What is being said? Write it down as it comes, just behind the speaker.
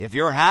If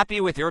you're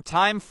happy with your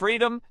time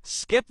freedom,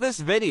 skip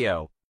this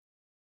video.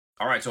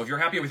 All right, so if you're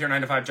happy with your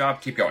 9-to-5 job,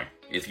 keep going.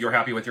 If you're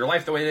happy with your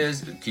life the way it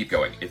is, keep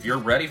going. If you're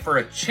ready for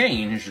a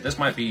change, this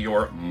might be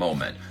your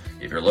moment.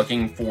 If you're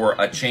looking for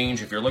a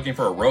change, if you're looking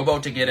for a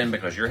rowboat to get in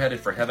because you're headed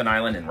for Heaven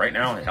Island, and right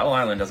now Hell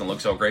Island doesn't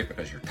look so great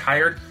because you're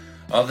tired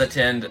of the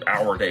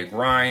 10-hour day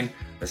grind,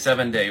 the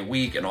 7-day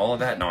week, and all of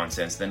that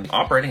nonsense, then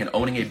operating and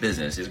owning a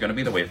business is going to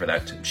be the way for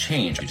that to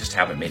change. You just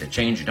haven't made a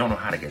change. You don't know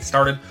how to get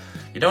started.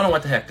 You don't know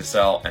what the heck to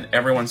sell, and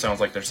everyone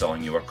sounds like they're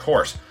selling you a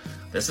course.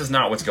 This is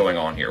not what's going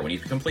on here. When you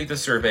complete the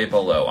survey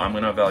below, I'm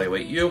going to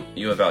evaluate you,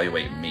 you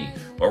evaluate me.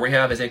 What we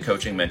have is a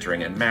coaching,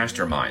 mentoring, and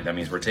mastermind. That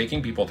means we're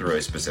taking people through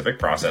a specific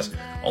process.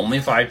 Only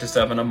 5 to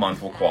 7 a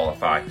month will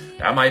qualify.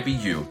 That might be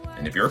you.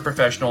 And if you're a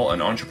professional,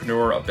 an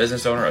entrepreneur, a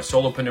business owner, a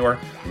solopreneur,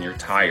 and you're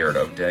tired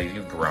of daily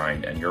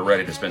grind and you're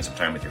ready to spend some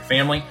time with your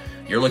family,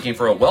 you're looking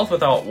for a Wealth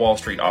Without Wall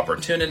Street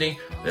opportunity,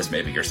 this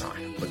may be your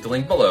sign. Click the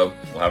link below.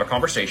 We'll have a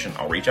conversation.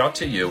 I'll reach out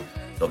to you.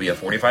 There'll be a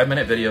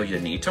 45-minute video you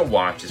need to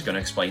watch. It's going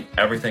to explain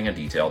everything in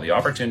detail, the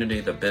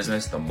opportunity, the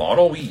business, the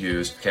model we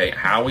use, okay,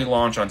 how we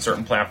launch on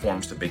certain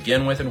platforms to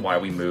begin with and why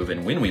we move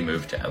and when we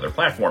move to other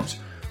platforms.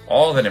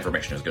 All of that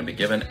information is going to be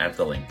given at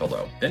the link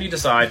below. Then you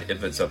decide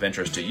if it's of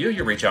interest to you,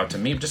 you reach out to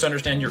me. Just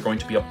understand you're going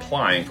to be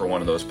applying for one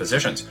of those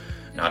positions.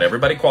 Not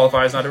everybody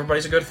qualifies, not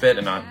everybody's a good fit,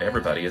 and not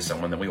everybody is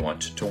someone that we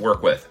want to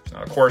work with. It's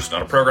not a course,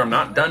 not a program,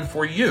 not done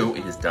for you.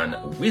 It is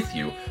done with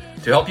you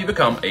to help you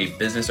become a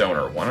business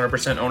owner.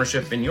 100%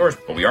 ownership in yours,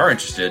 but we are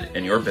interested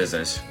in your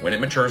business when it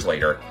matures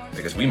later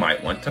because we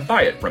might want to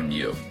buy it from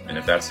you. And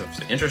if that's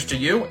of interest to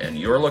you and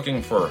you're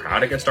looking for how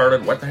to get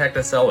started, what the heck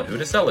to sell, and who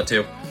to sell it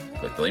to,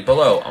 click the link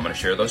below. I'm going to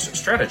share those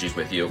strategies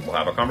with you. We'll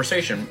have a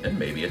conversation, and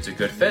maybe it's a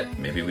good fit.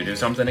 Maybe we do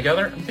something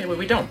together, and maybe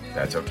we don't.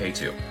 That's okay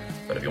too.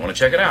 But if you want to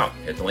check it out,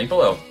 hit the link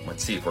below.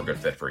 Let's see if we're a good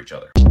fit for each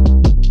other.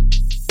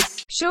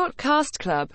 Shortcast Club.